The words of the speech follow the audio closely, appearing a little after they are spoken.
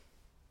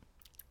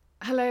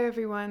Hello,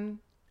 everyone.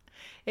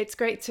 It's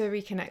great to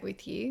reconnect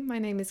with you. My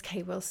name is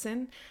Kay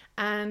Wilson,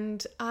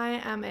 and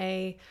I am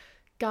a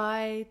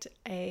guide,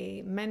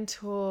 a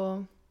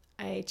mentor,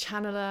 a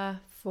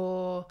channeler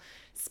for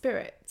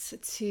spirit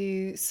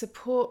to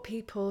support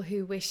people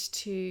who wish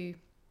to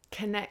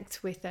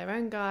connect with their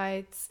own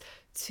guides,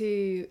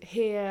 to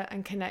hear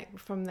and connect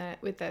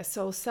with their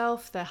soul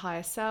self, their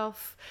higher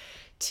self,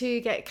 to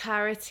get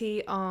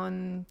clarity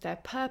on their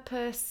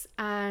purpose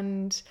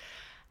and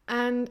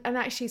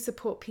actually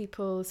support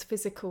people's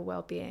physical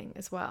well-being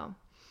as well.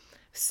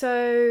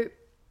 So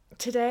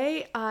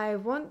today I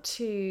want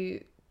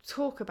to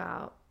talk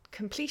about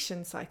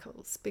completion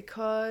cycles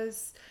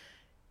because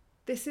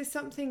this is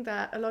something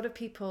that a lot of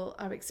people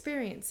are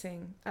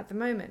experiencing at the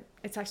moment.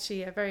 It's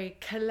actually a very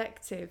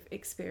collective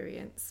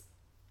experience.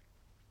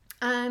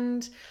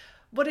 And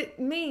what it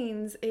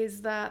means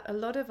is that a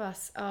lot of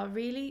us are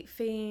really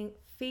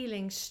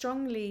feeling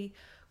strongly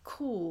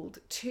called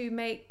to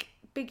make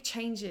big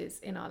changes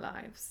in our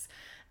lives.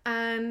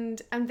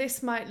 And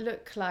this might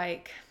look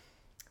like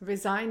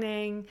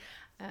resigning,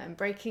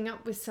 breaking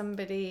up with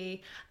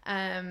somebody,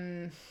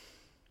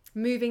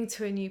 moving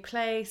to a new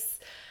place,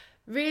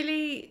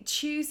 really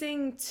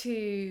choosing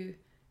to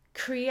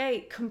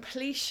create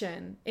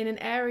completion in an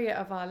area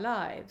of our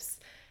lives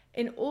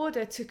in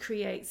order to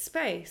create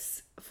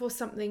space for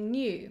something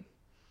new,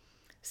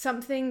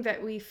 something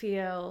that we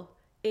feel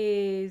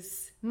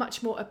is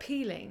much more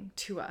appealing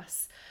to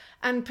us,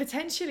 and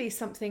potentially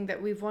something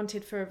that we've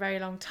wanted for a very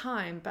long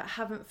time but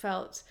haven't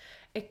felt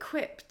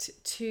equipped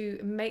to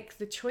make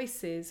the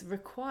choices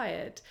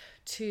required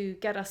to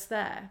get us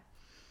there.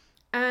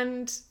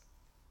 And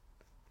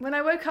when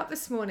I woke up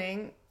this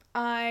morning,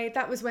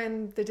 that was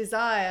when the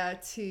desire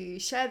to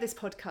share this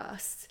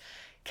podcast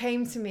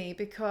came to me,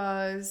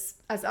 because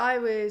as I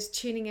was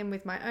tuning in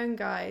with my own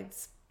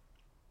guides,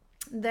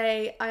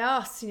 I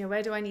asked,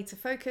 where do I need to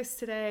focus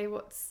today?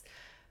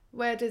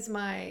 Where does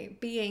my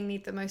being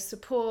need the most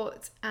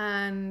support?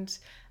 And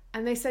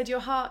they said, your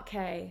heart,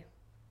 Kay.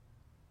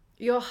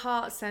 Your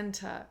heart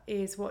center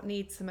is what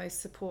needs the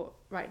most support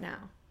right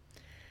now.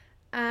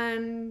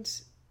 And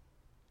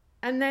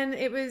then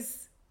it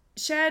was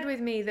shared with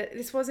me that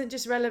this wasn't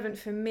just relevant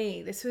for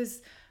me. This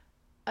was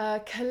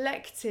a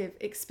collective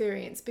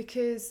experience,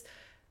 because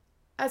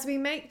as we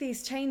make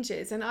these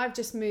changes, and I've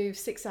just moved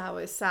 6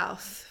 hours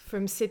south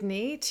from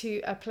Sydney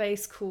to a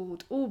place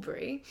called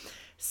Albury,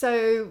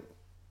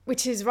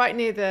 which is right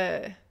near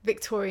the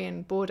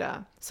Victorian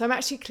border. So I'm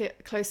actually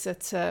closer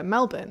to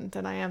Melbourne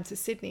than I am to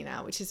Sydney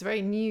now, which is a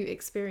very new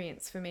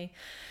experience for me.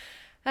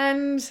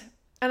 And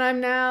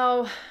I'm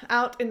now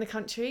out in the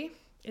country,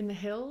 in the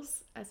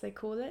hills, as they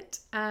call it.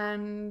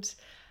 And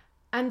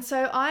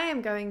so I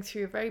am going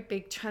through a very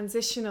big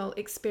transitional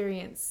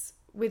experience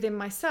within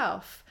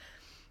myself.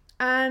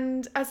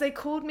 And as they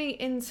called me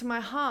into my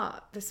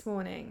heart this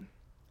morning,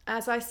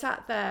 as I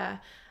sat there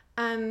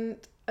and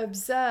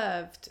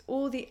observed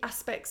all the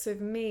aspects of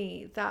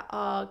me that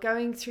are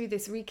going through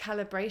this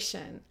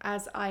recalibration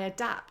as I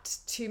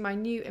adapt to my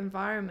new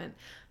environment,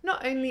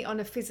 not only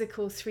on a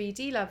physical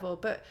 3D level,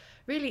 but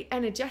really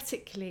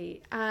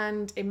energetically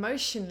and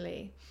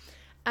emotionally,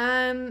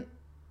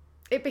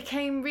 it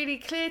became really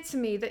clear to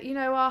me that,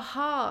 our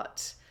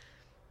heart,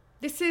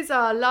 this is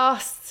our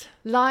last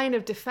line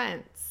of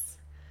defense.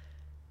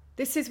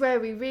 This is where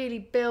we really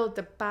build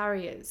the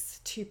barriers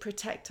to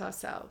protect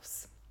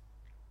ourselves.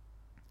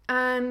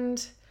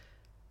 And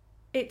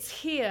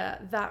it's here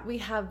that we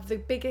have the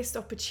biggest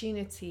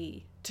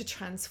opportunity to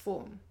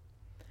transform.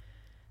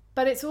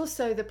 But it's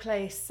also the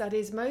place that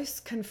is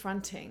most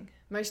confronting,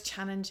 most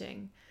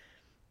challenging,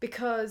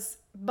 because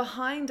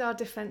behind our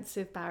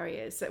defensive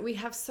barriers that we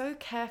have so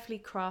carefully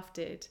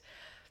crafted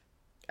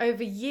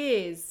over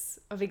years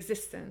of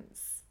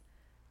existence,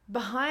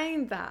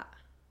 behind that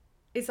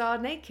is our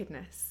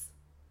nakedness,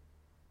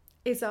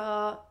 is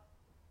our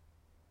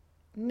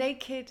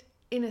naked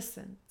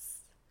innocence,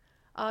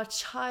 our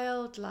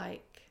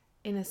childlike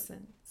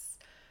innocence,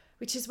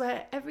 which is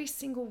where every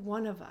single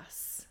one of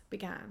us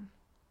began.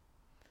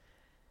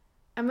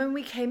 And when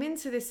we came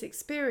into this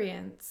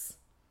experience,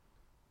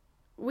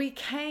 we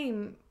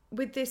came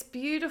with this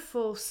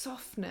beautiful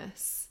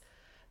softness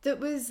that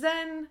was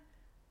then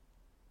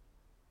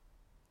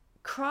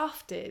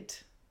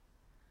crafted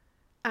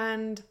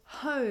and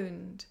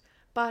honed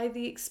by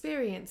the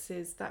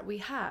experiences that we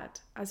had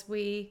as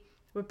we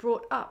were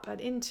brought up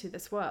and into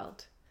this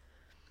world.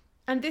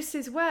 And this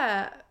is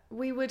where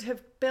we would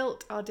have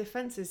built our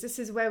defenses. This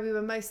is where we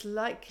were most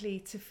likely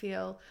to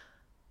feel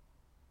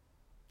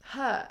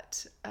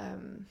hurt,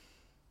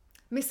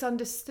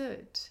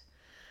 misunderstood.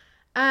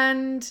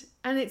 And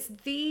it's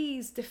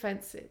these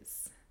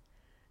defenses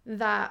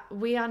that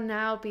we are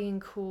now being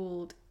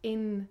called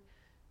in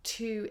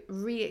to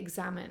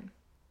re-examine.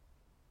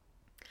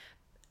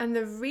 And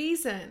the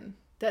reason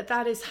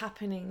that is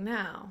happening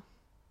now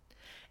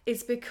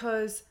is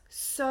because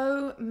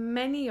so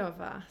many of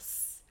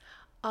us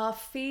are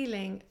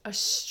feeling a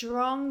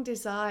strong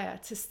desire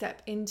to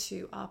step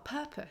into our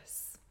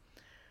purpose.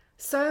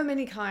 So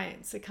many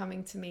clients are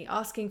coming to me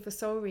asking for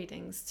soul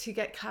readings to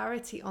get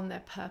clarity on their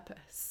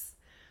purpose.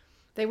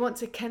 They want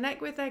to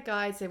connect with their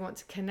guides. They want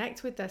to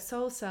connect with their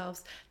soul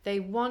selves. They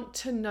want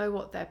to know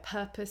what their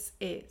purpose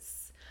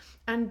is.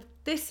 And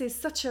this is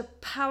such a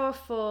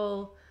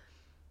powerful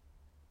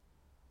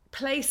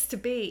place to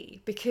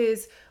be,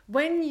 because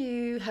when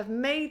you have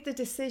made the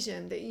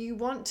decision that you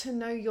want to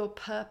know your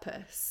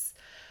purpose,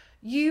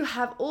 you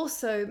have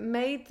also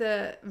made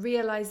the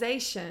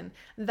realization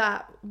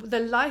that the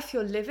life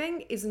you're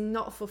living is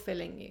not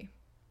fulfilling you,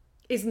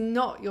 is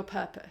not your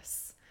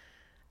purpose.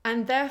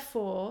 And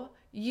therefore,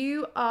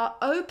 you are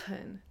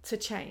open to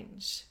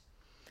change,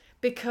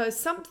 because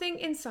something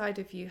inside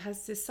of you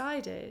has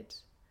decided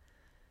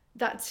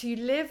that to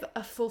live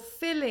a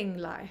fulfilling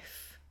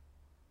life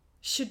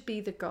should be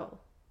the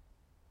goal.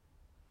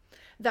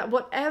 That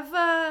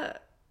whatever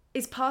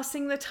is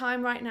passing the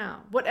time right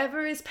now,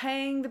 whatever is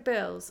paying the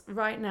bills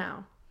right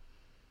now,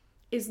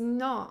 is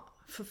not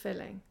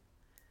fulfilling,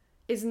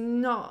 is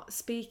not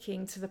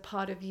speaking to the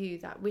part of you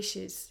that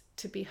wishes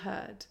to be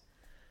heard.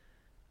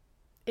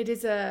 It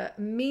is a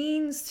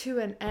means to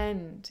an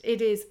end.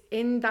 It is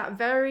in that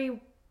very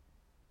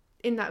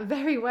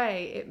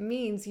way, it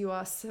means you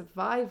are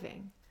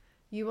surviving.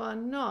 You are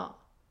not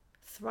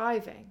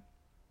thriving.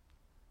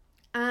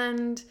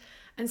 And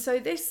so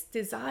this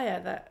desire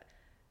that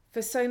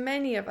for so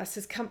many of us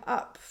has come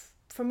up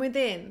from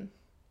within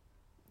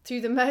through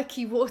the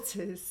murky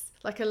waters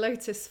like a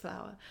lotus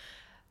flower,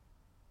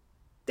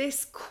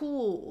 this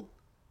call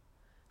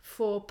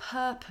for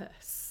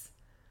purpose,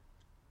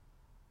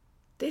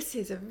 this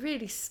is a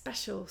really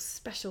special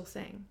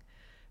thing,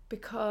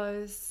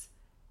 because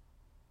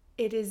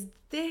it is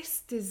this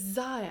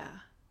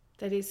desire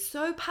that is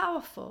so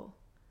powerful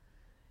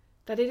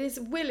that it is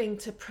willing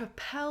to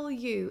propel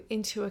you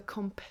into a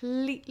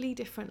completely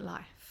different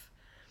life.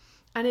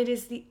 And it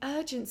is the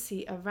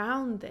urgency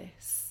around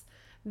this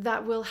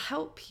that will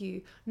help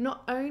you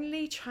not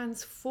only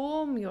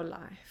transform your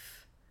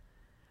life,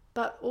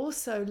 but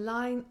also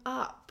line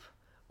up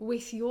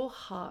with your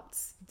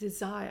heart's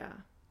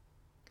desire.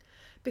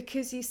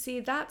 Because you see,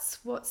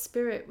 that's what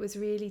Spirit was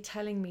really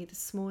telling me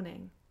this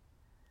morning.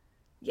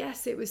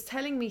 Yes, it was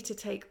telling me to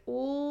take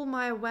all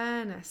my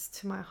awareness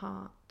to my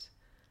heart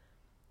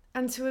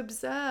and to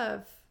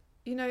observe,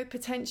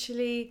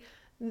 potentially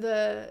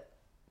the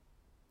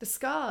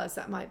scars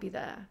that might be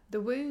there, the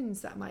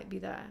wounds that might be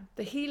there,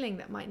 the healing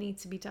that might need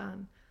to be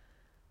done.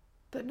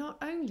 But not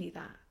only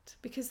that,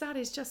 because that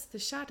is just the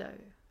shadow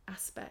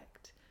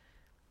aspect,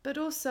 but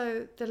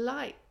also the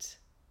light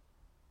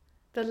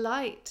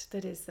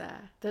that is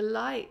there, the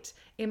light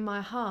in my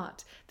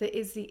heart that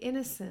is the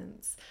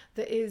innocence,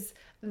 that is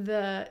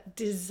the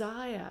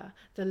desire,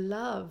 the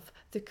love,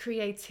 the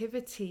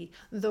creativity,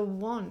 the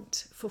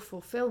want for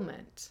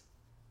fulfillment.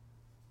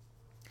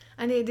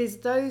 And it is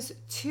those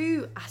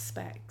two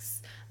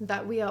aspects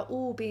that we are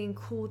all being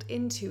called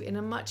into in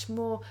a much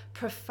more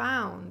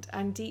profound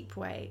and deep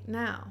way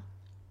now.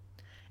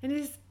 And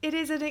it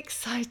is an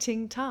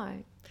exciting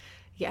time.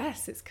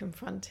 Yes, it's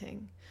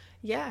confronting.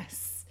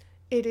 Yes,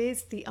 it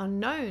is the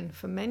unknown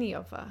for many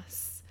of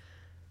us.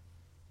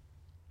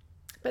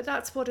 But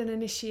that's what an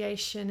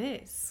initiation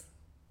is.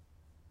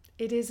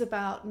 It is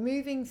about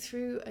moving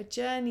through a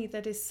journey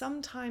that is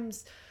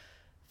sometimes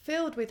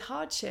filled with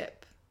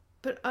hardship,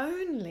 but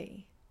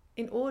only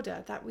in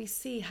order that we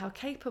see how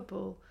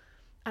capable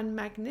and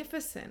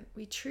magnificent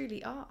we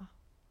truly are.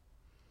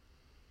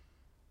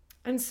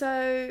 And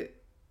so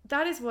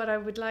that is what I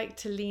would like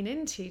to lean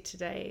into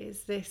today,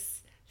 is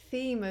this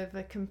theme of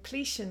a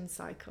completion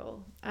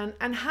cycle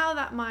and how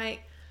that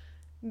might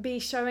be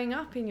showing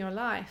up in your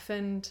life,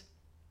 and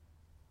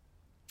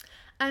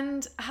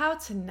how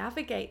to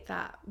navigate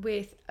that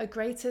with a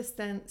greater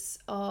sense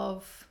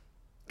of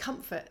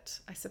comfort,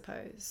 I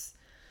suppose.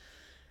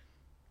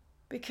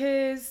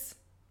 Because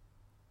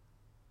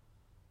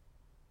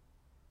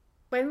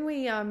when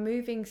we are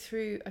moving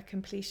through a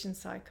completion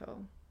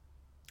cycle,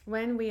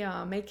 when we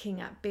are making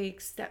that big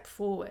step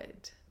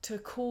forward to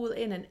call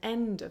in an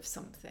end of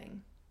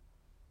something,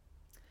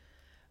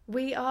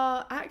 we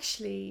are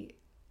actually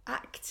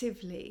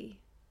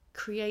actively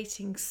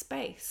creating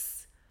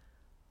space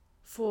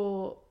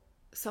for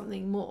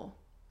something more.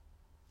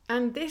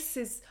 And this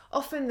is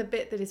often the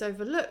bit that is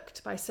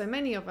overlooked by so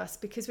many of us,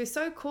 because we're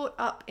so caught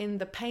up in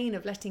the pain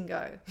of letting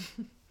go,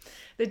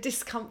 the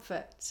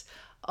discomfort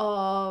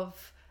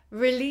of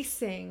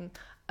releasing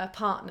a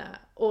partner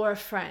or a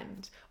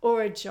friend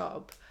or a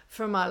job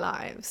from our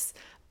lives,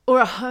 or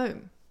a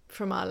home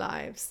from our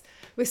lives.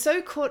 We're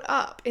so caught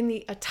up in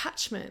the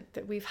attachment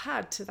that we've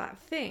had to that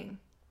thing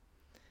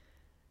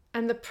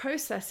and the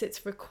process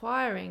it's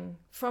requiring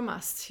from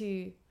us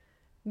to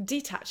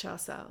detach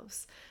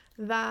ourselves,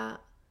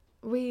 that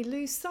we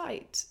lose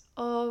sight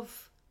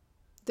of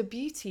the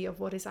beauty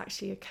of what is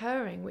actually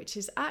occurring, which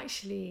is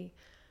actually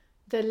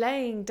the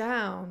laying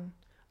down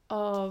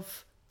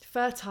of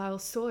fertile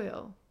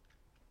soil,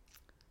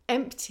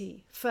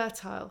 empty,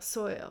 fertile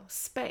soil,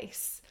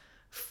 space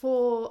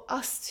for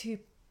us to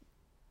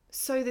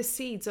sow the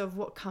seeds of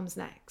what comes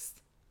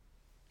next.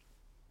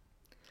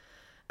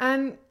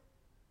 And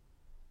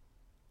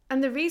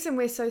the reason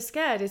we're so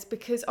scared is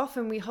because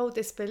often we hold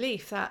this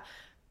belief that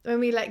when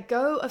we let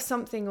go of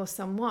something or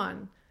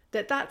someone,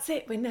 that's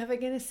it, we're never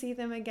going to see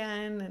them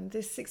again, and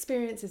this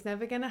experience is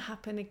never going to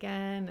happen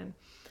again.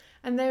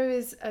 And there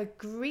is a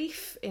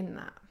grief in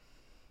that.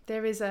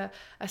 There is a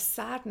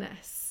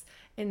sadness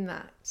in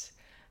that.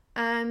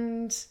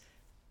 And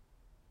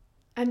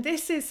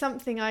this is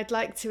something I'd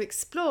like to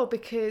explore,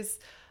 because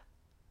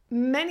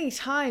many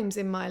times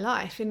in my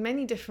life, in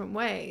many different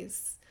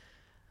ways,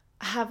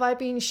 have I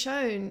been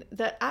shown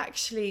that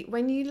actually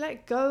when you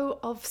let go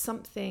of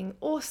something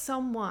or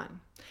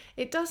someone,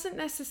 it doesn't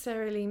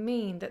necessarily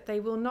mean that they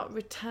will not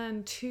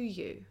return to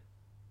you.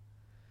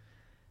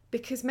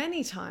 Because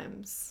many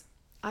times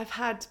I've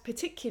had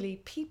particularly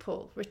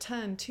people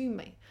return to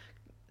me,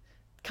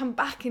 come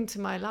back into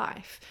my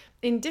life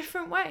in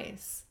different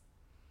ways.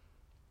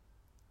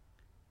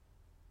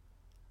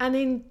 And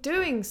in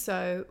doing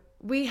so,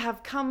 we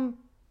have come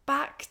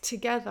back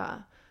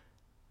together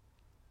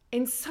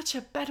in such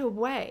a better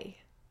way,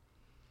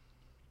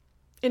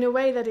 in a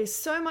way that is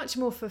so much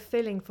more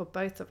fulfilling for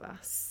both of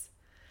us.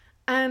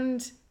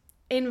 And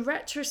in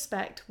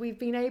retrospect, we've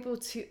been able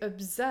to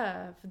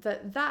observe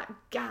that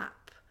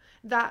gap,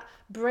 that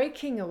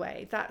breaking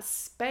away, that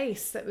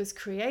space that was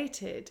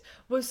created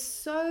was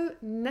so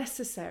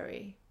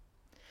necessary,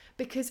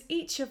 because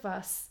each of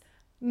us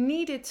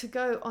needed to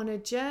go on a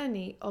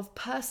journey of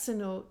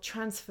personal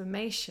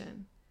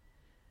transformation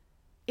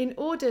in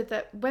order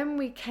that when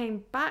we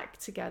came back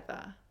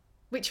together,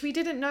 which we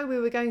didn't know we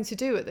were going to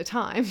do at the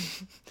time,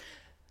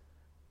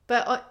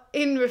 but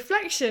in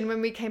reflection,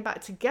 when we came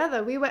back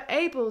together, we were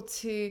able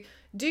to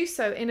do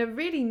so in a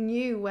really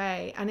new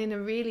way and in a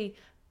really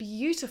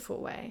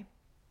beautiful way,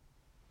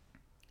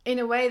 in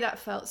a way that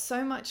felt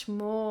so much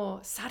more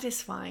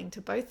satisfying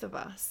to both of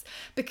us,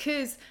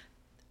 because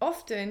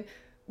often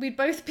we'd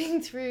both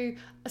been through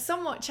a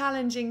somewhat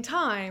challenging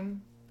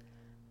time,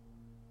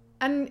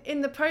 and in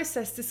the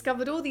process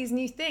discovered all these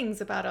new things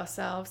about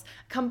ourselves,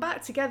 come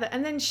back together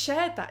and then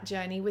shared that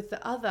journey with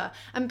the other.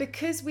 And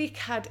because we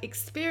had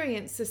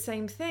experienced the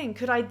same thing,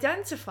 could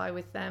identify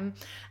with them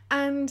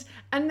and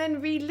then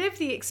relive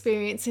the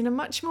experience in a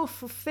much more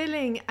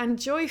fulfilling and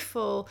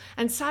joyful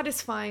and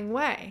satisfying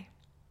way.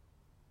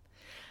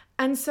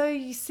 And so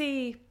you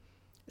see,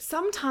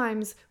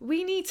 sometimes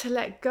we need to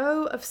let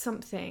go of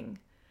something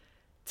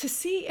to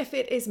see if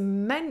it is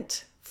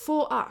meant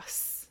for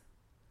us,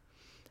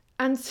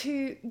 and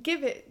to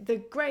give it the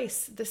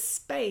grace, the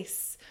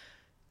space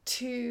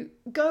to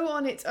go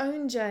on its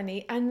own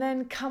journey and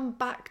then come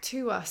back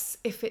to us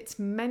if it's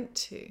meant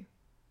to.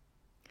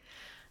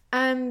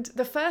 And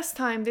the first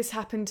time this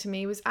happened to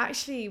me was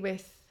actually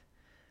with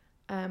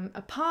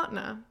a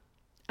partner,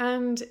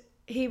 and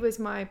he was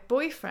my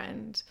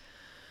boyfriend.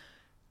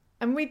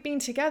 And we'd been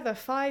together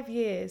 5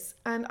 years,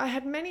 and I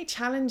had many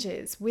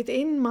challenges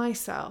within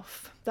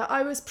myself that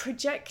I was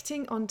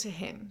projecting onto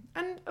him.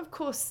 And of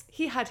course,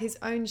 he had his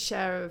own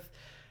share of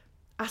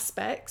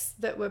aspects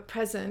that were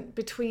present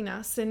between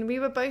us, and we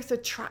were both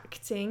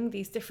attracting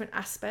these different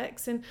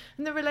aspects. And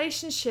the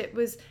relationship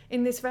was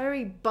in this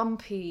very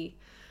bumpy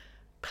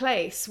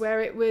place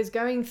where it was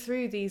going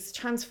through these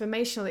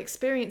transformational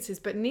experiences,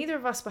 but neither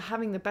of us were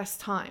having the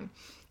best time.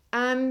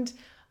 And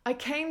I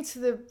came to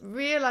the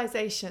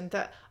realization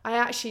that I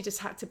actually just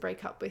had to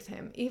break up with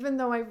him, even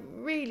though I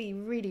really,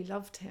 really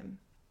loved him.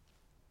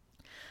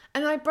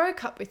 And I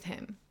broke up with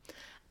him.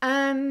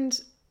 And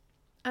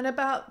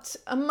about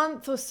a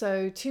month or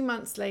so, 2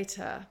 months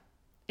later,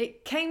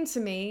 it came to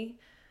me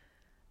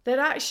that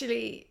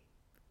actually,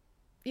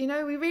 we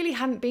really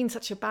hadn't been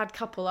such a bad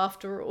couple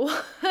after all.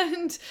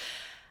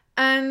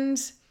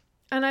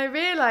 And I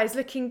realized,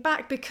 looking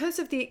back, because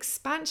of the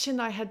expansion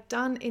I had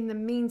done in the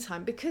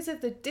meantime, because of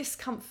the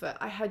discomfort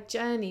I had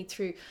journeyed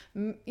through,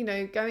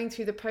 going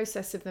through the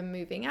process of them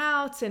moving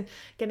out and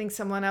getting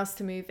someone else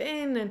to move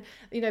in,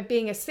 and,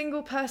 being a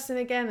single person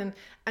again,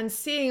 and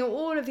seeing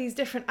all of these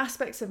different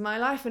aspects of my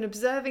life and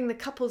observing the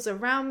couples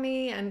around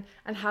me and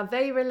how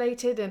they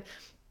related, and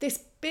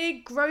this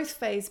big growth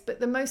phase. But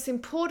the most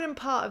important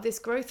part of this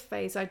growth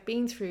phase I'd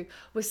been through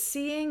was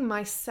seeing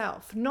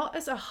myself, not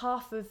as a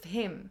half of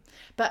him,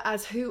 but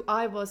as who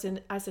I was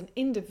as an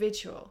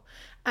individual.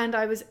 And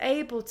I was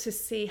able to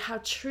see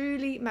how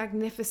truly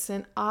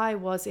magnificent I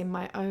was in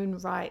my own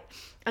right.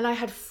 And I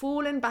had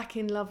fallen back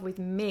in love with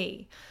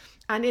me.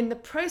 And in the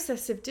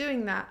process of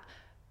doing that,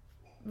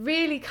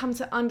 really come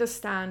to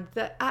understand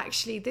that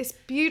actually this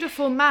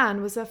beautiful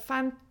man was a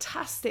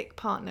fantastic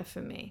partner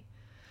for me.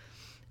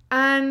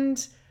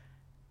 And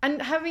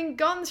having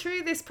gone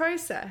through this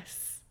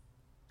process,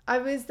 I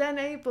was then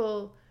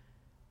able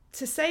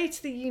to say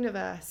to the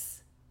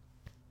universe,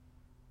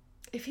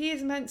 if he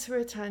is meant to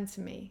return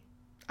to me,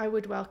 I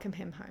would welcome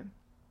him home.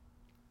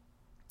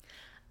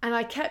 And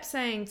I kept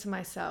saying to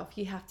myself,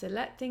 you have to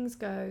let things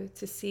go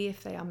to see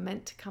if they are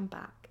meant to come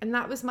back. And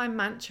that was my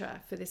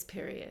mantra for this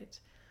period.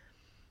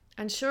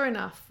 And sure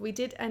enough, we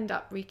did end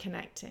up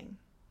reconnecting.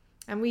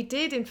 And we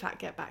did, in fact,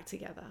 get back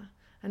together.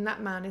 And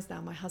that man is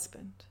now my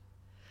husband.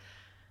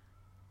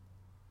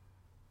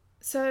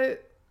 So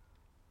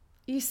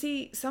you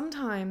see,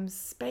 sometimes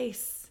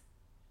space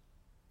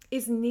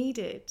is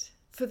needed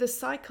for the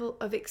cycle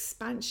of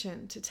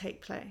expansion to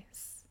take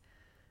place.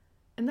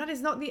 And that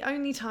is not the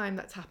only time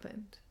that's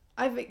happened.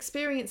 I've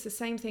experienced the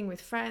same thing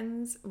with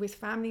friends, with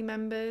family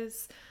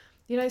members.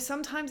 You know,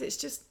 sometimes it's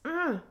just,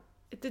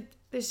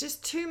 there's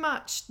just too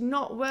much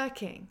not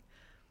working.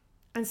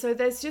 And so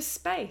there's just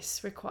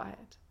space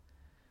required.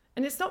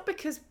 And it's not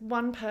because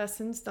one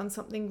person's done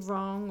something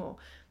wrong or,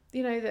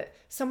 you know, that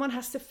someone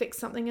has to fix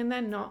something and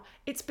they're not.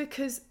 It's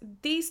because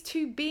these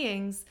two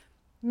beings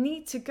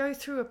need to go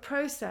through a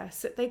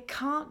process that they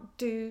can't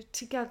do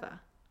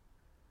together.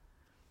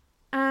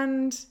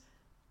 And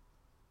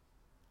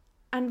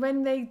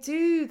when they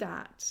do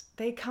that,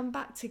 they come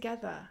back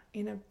together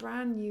in a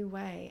brand new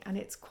way, and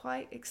it's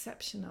quite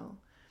exceptional.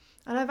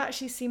 And I've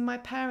actually seen my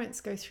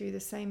parents go through the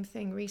same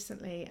thing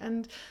recently.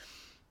 And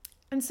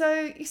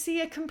so you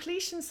see, a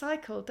completion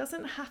cycle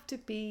doesn't have to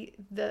be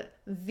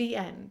the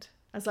end,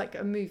 as like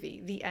a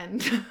movie, the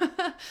end.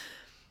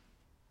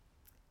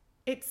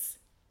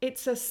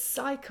 It's a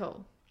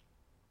cycle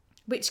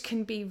which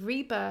can be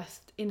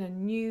rebirthed in a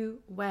new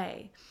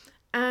way.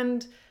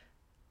 And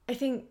I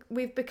think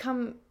we've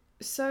become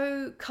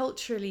so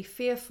culturally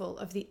fearful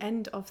of the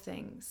end of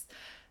things,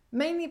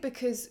 mainly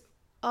because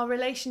our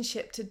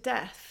relationship to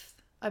death,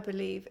 I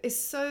believe,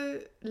 is so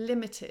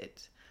limited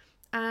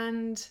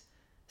and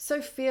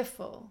so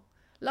fearful,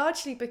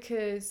 largely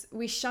because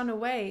we shun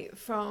away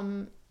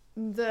from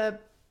the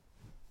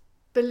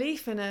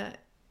belief in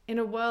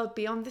a world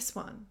beyond this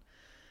one.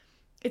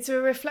 It's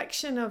a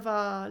reflection of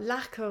our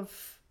lack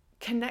of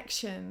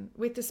connection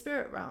with the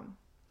spirit realm.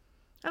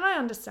 And I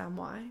understand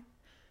why.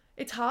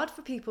 It's hard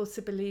for people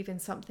to believe in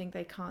something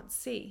they can't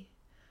see.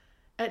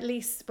 At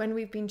least when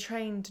we've been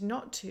trained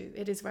not to,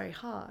 it is very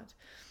hard.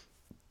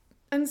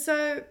 And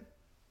so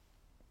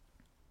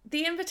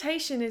the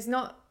invitation is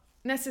not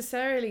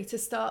necessarily to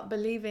start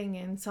believing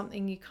in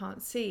something you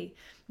can't see.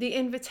 The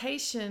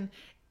invitation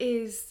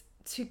is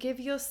to give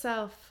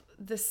yourself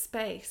the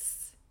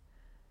space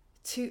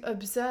to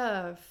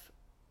observe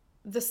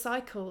the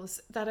cycles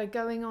that are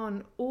going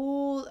on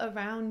all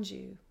around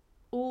you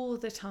all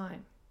the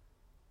time.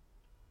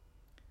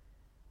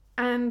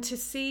 And to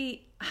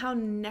see how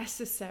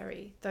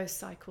necessary those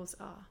cycles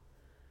are,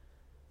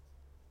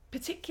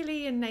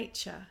 particularly in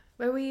nature,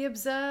 where we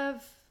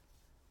observe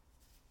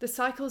the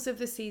cycles of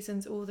the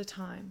seasons all the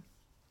time.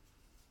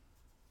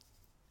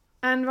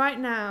 And right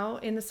now,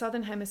 in the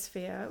Southern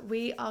Hemisphere,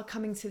 we are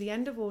coming to the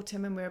end of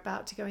autumn and we're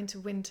about to go into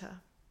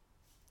winter.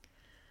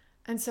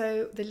 And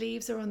so the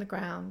leaves are on the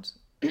ground.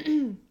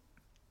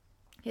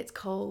 It's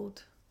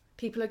cold.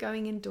 People are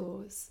going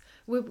indoors.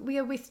 We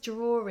are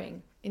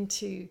withdrawing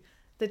into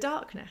the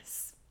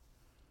darkness.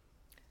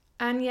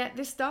 And yet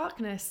this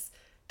darkness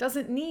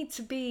doesn't need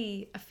to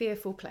be a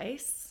fearful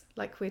place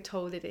like we're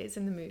told it is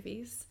in the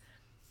movies.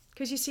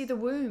 Because you see, the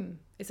womb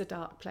is a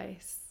dark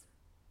place.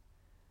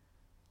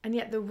 And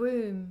yet the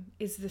womb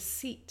is the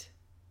seat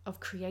of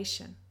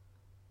creation.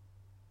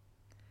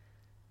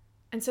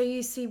 And so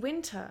you see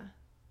winter.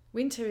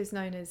 Winter is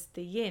known as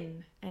the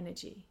yin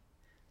energy.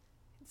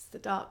 It's the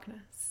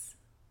darkness.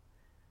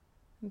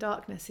 And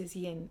darkness is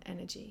yin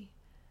energy.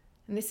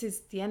 And this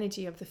is the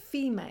energy of the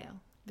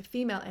female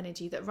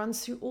energy that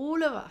runs through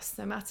all of us,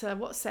 no matter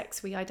what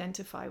sex we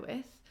identify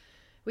with.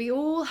 We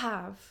all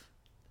have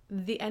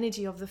the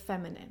energy of the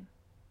feminine.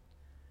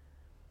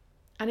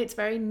 And it's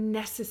very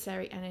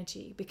necessary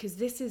energy because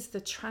this is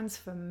the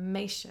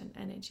transformation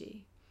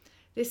energy.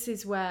 This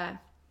is where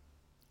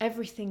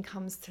everything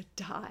comes to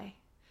die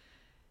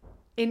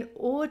in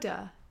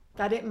order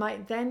that it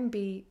might then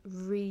be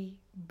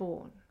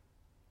reborn.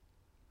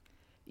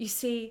 You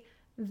see,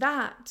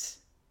 that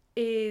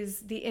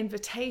is the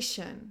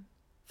invitation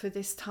for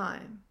this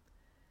time.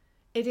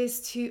 It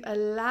is to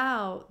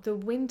allow the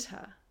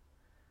winter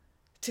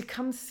to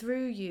come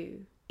through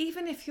you.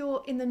 Even if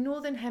you're in the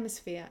Northern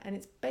Hemisphere and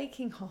it's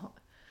baking hot,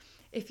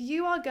 if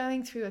you are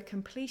going through a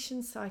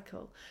completion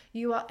cycle,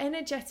 you are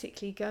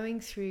energetically going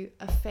through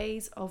a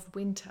phase of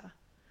winter.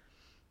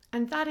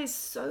 And that is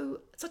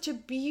such a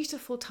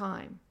beautiful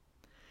time.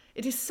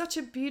 It is such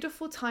a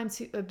beautiful time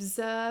to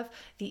observe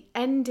the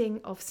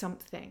ending of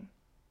something.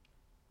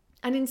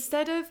 And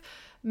instead of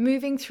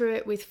moving through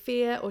it with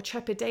fear or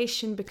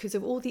trepidation because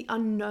of all the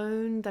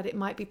unknown that it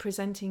might be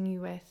presenting you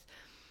with,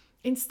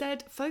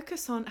 instead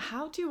focus on,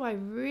 how do I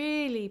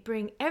really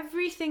bring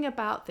everything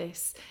about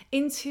this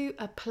into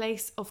a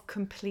place of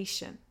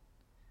completion?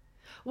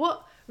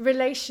 What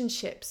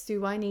relationships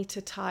do I need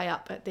to tie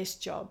up at this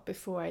job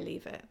before I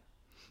leave it?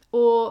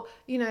 Or,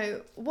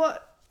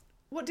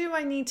 what do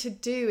I need to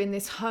do in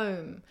this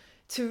home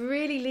to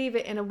really leave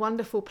it in a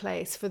wonderful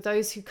place for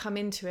those who come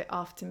into it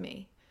after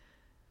me?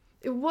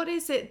 What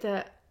is it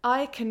that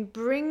I can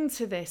bring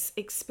to this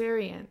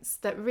experience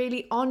that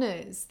really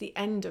honors the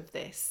end of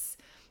this,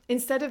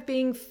 instead of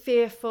being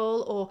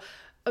fearful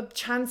or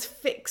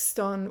transfixed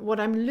on what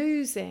I'm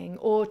losing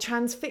or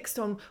transfixed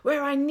on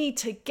where I need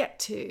to get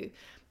to,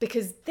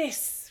 because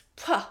this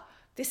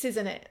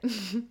isn't it.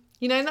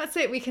 And that's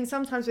it. We can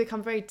sometimes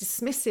become very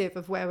dismissive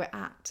of where we're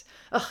at.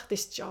 Oh,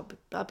 this job,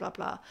 blah, blah,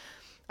 blah.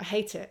 I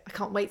hate it. I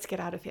can't wait to get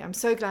out of here. I'm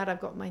so glad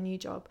I've got my new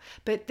job.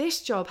 But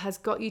this job has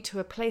got you to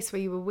a place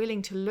where you were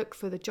willing to look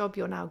for the job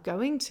you're now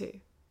going to.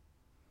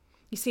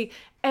 You see,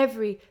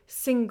 every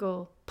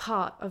single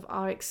part of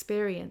our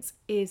experience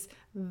is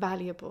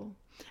valuable.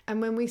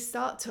 And when we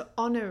start to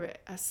honor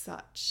it as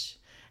such,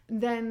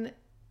 then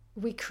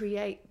we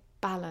create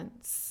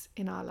balance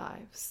in our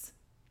lives.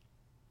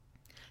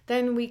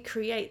 Then we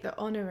create the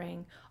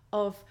honoring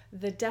of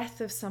the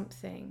death of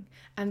something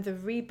and the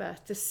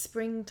rebirth, the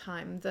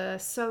springtime, the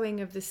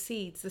sowing of the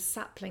seeds, the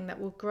sapling that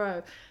will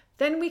grow.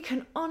 Then we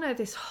can honor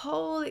this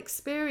whole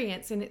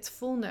experience in its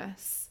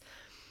fullness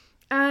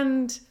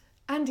and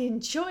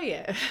enjoy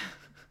it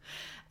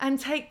and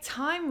take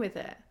time with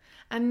it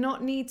and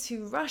not need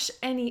to rush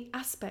any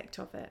aspect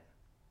of it.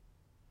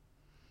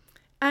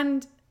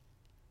 And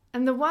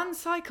the one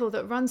cycle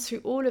that runs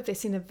through all of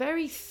this in a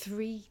very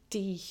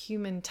 3D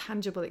human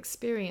tangible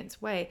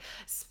experience way,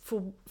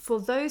 for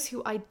those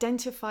who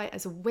identify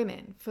as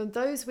women, for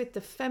those with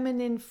the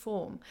feminine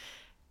form,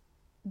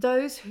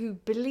 those who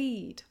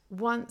bleed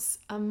once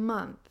a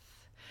month,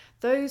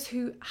 those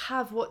who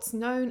have what's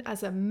known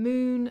as a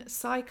moon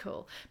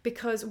cycle,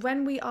 because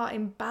when we are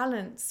in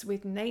balance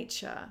with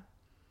nature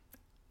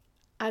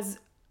as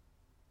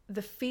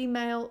the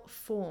female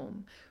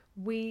form,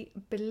 we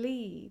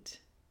bleed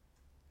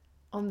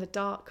on the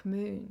dark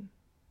moon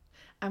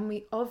and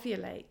we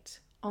ovulate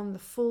on the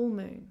full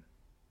moon.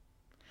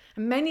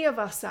 And many of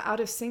us are out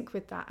of sync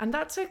with that, and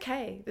that's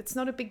okay. It's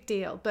not a big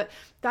deal, but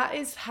that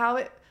is how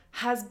it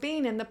has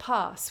been in the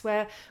past,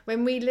 where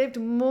when we lived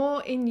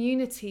more in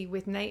unity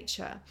with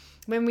nature,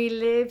 when we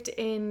lived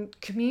in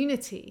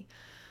community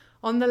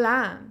on the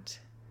land,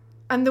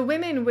 and the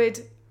women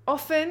would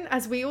often,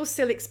 as we all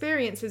still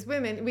experience as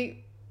women,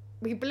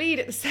 we bleed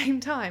at the same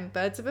time.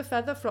 Birds of a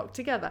feather flock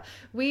together.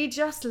 We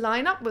just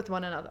line up with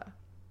one another.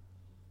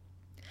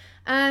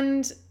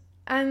 And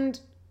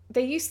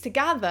they used to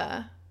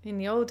gather, in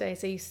the old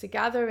days, they used to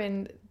gather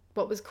in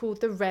what was called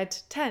the red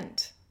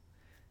tent.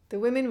 The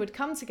women would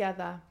come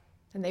together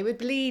and they would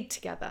bleed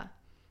together.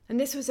 And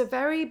this was a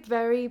very,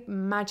 very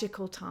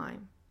magical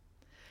time.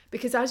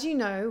 Because as you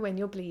know, when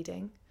you're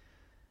bleeding,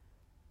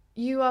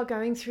 you are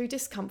going through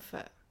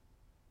discomfort.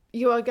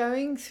 You are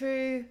going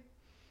through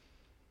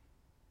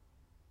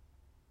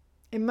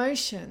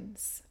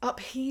emotions,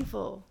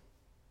 upheaval.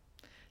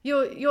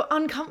 You're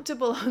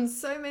uncomfortable on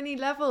so many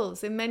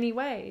levels in many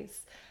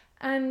ways.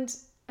 And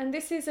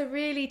this is a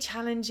really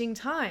challenging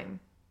time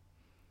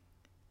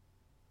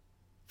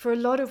for a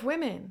lot of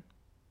women.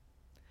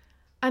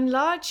 And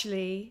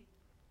largely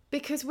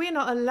because we're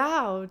not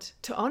allowed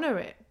to honor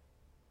it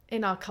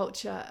in our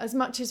culture as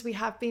much as we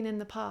have been in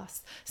the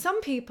past.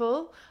 Some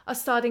people are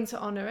starting to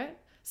honor it.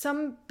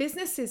 Some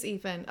businesses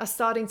even are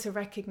starting to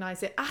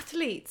recognize it.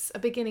 Athletes are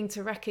beginning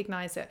to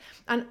recognize it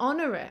and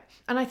honor it.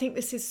 And I think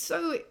this is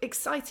so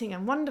exciting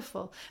and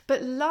wonderful.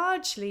 But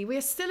largely, we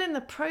are still in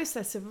the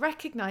process of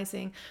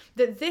recognizing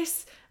that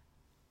this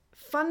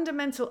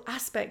fundamental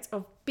aspect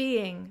of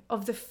being,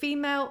 of the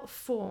female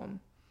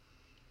form,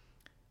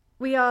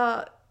 we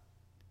are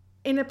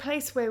in a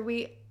place where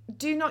we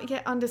do not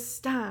yet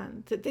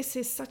understand that this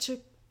is such a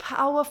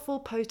powerful,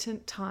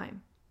 potent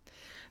time.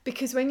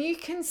 Because when you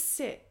can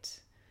sit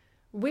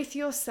with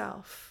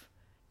yourself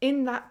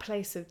in that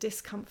place of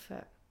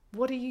discomfort,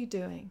 what are you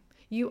doing?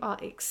 You are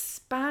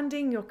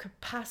expanding your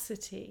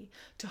capacity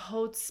to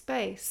hold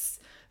space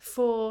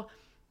for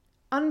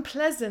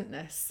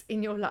unpleasantness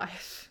in your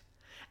life.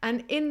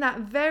 And in that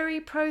very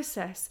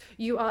process,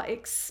 you are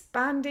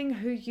expanding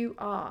who you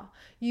are.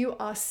 You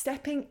are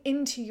stepping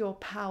into your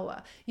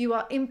power. You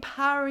are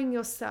empowering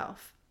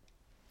yourself.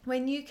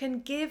 When you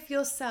can give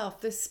yourself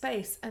the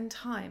space and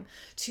time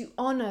to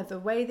honor the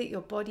way that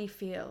your body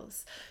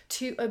feels,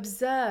 to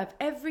observe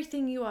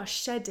everything you are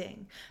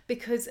shedding,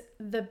 because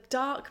the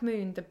dark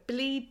moon, the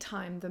bleed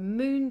time, the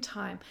moon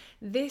time,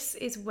 this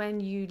is when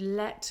you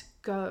let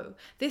go.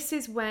 This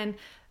is when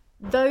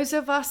those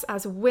of us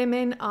as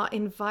women are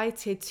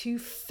invited to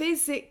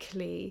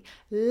physically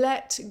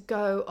let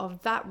go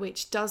of that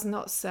which does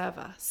not serve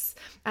us.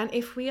 And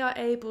if we are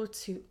able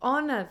to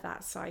honor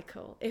that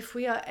cycle, if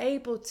we are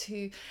able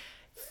to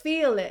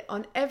feel it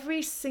on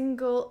every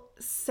single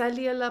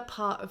cellular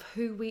part of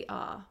who we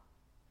are,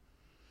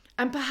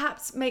 and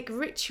perhaps make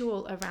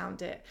ritual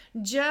around it,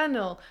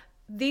 journal,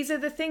 these are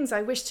the things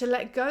I wish to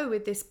let go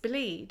with this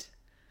bleed.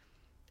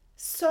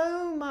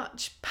 So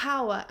much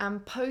power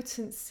and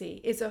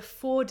potency is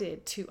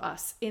afforded to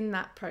us in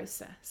that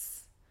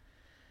process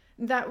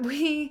that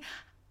we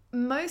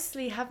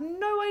mostly have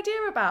no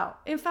idea about.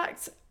 In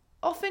fact,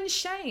 often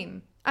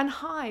shame and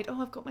hide.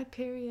 Oh, I've got my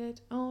period.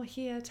 Oh,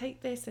 here,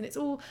 take this. And it's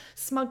all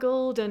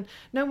smuggled and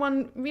no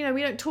one, we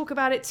don't talk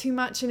about it too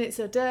much and it's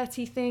a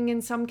dirty thing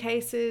in some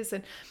cases.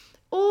 And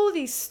all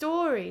these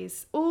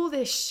stories, all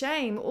this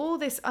shame, all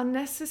this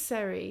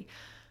unnecessary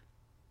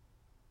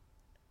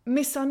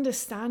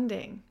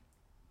misunderstanding,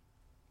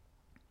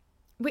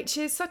 which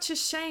is such a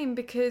shame,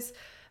 because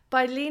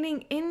by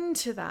leaning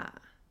into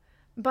that,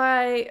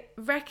 by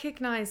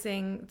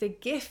recognizing the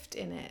gift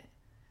in it,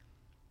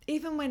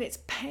 even when it's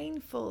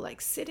painful,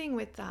 like sitting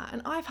with that.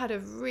 And I've had a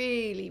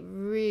really,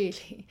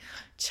 really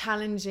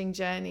challenging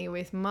journey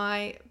with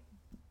my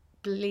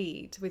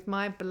bleed, with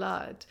my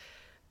blood,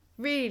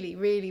 really,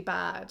 really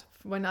bad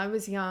when I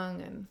was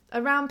young and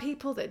around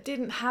people that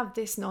didn't have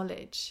this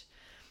knowledge.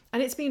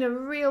 And it's been a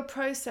real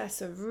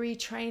process of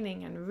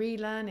retraining and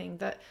relearning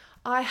that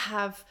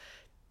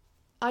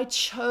I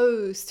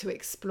chose to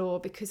explore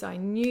because I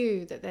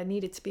knew that there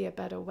needed to be a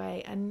better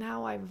way. And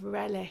now I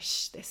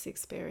relish this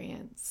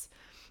experience.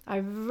 I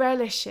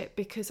relish it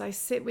because I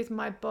sit with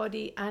my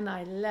body and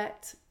I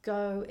let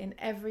go in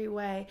every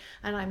way.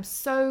 And I'm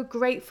so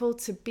grateful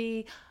to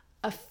be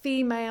a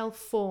female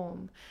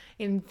form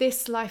in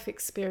this life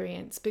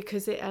experience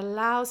because it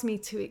allows me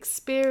to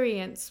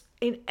experience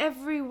in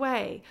every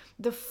way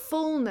the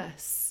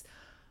fullness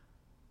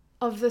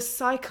of the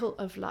cycle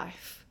of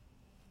life.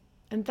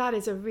 And that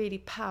is a really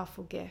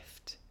powerful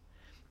gift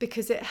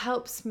because it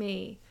helps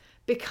me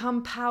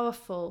become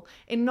powerful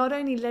in not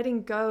only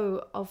letting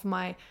go of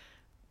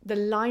the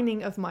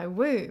lining of my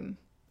womb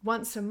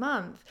once a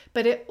month,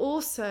 but it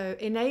also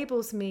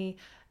enables me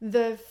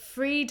the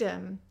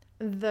freedom,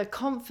 the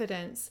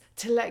confidence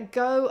to let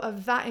go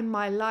of that in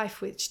my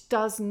life which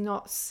does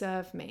not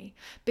serve me,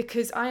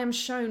 because I am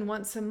shown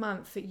once a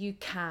month that you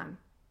can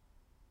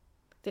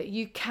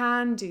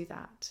do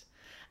that,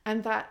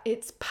 and that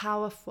it's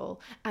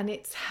powerful and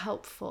it's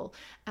helpful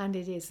and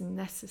it is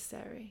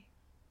necessary.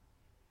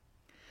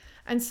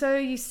 And so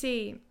you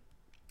see,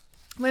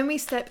 when we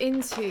step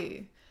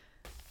into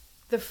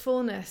the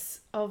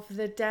fullness of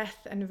the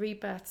death and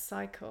rebirth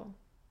cycle,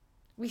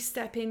 we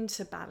step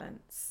into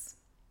balance.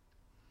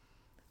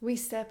 We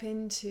step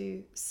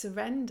into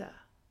surrender,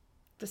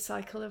 the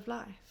cycle of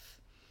life.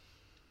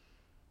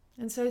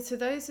 And so to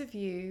those of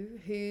you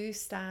who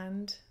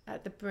stand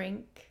at the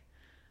brink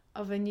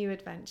of a new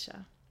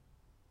adventure,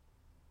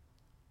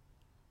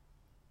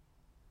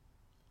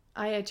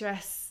 I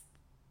address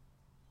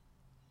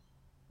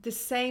the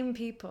same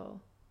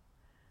people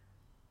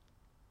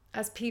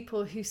as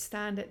people who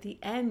stand at the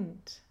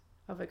end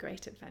of a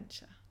great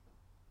adventure.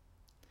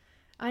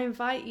 I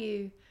invite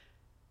you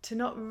to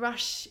not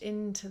rush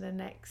into the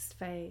next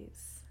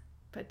phase,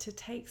 but to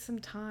take some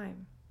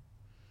time.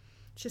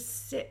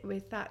 Just sit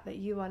with that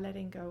you are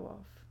letting go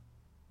of,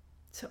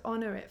 to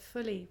honor it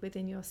fully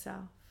within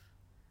yourself.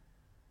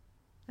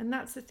 And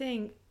that's the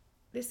thing.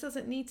 This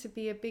doesn't need to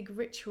be a big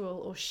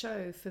ritual or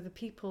show for the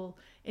people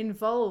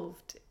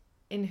involved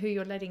in who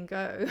you're letting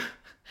go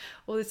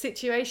or the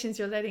situations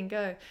you're letting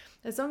go.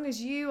 As long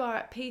as you are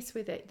at peace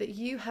with it, that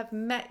you have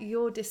met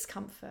your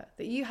discomfort,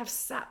 that you have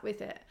sat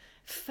with it,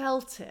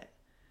 felt it.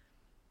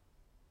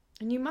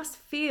 And you must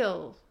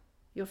feel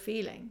your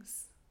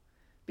feelings,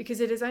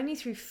 because it is only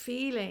through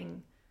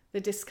feeling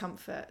the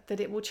discomfort that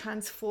it will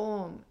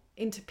transform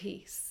into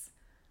peace.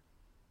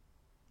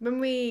 When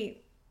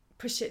we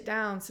push it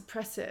down,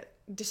 suppress it,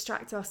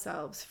 distract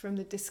ourselves from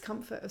the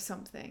discomfort of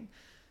something,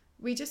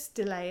 we just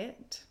delay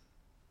it.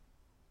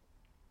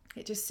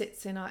 It just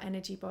sits in our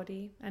energy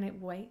body and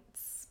it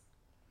waits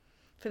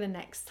for the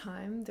next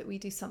time that we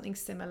do something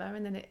similar,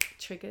 and then it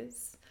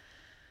triggers.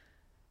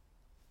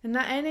 And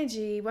that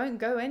energy won't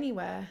go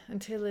anywhere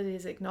until it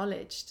is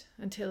acknowledged,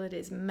 until it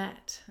is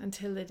met,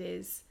 until it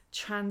is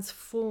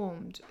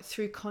transformed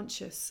through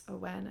conscious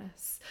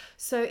awareness.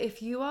 So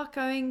if you are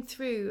going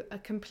through a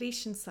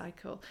completion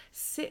cycle,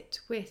 sit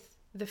with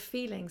the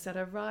feelings that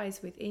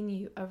arise within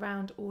you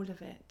around all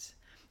of it.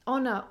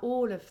 Honor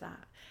all of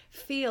that.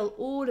 Feel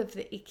all of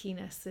the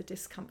ickiness, the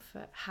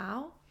discomfort.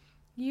 How?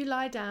 You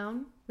lie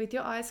down with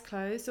your eyes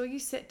closed, or you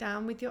sit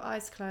down with your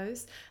eyes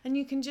closed, and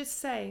you can just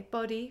say,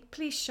 body,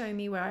 please show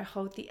me where I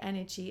hold the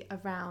energy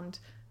around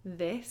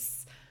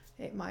this.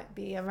 It might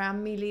be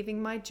around me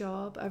leaving my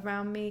job,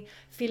 around me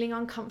feeling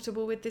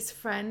uncomfortable with this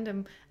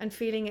friend and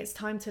feeling it's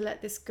time to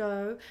let this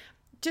go.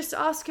 Just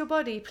ask your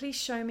body, please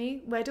show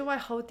me, where do I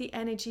hold the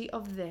energy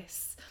of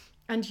this?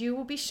 And you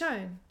will be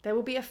shown. There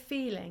will be a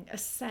feeling, a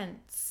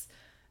sense,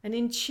 an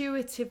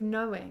intuitive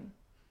knowing.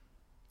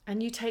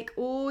 And you take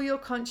all your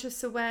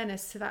conscious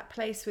awareness to that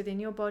place within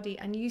your body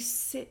and you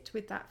sit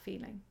with that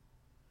feeling.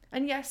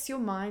 And yes, your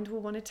mind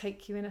will want to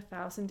take you in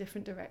 1,000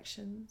 different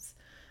directions,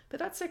 but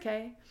that's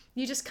okay.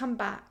 You just come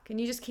back and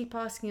you just keep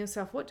asking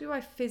yourself, what do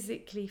I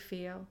physically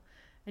feel?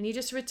 And you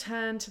just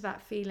return to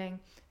that feeling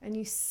and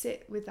you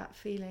sit with that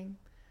feeling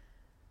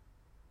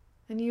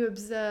and you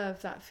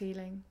observe that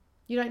feeling.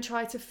 You don't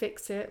try to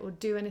fix it or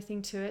do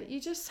anything to it.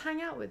 You just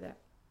hang out with it.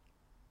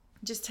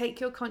 Just take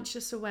your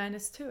conscious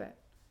awareness to it.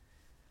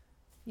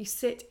 You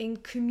sit in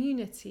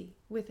community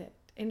with it,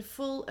 in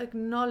full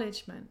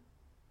acknowledgement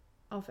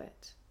of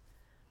it.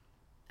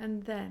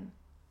 And then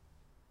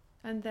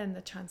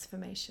the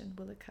transformation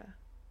will occur.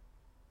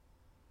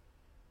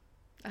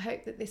 I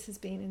hope that this has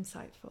been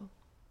insightful,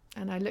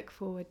 and I look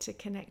forward to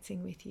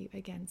connecting with you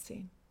again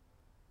soon.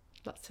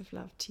 Lots of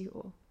love to you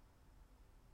all.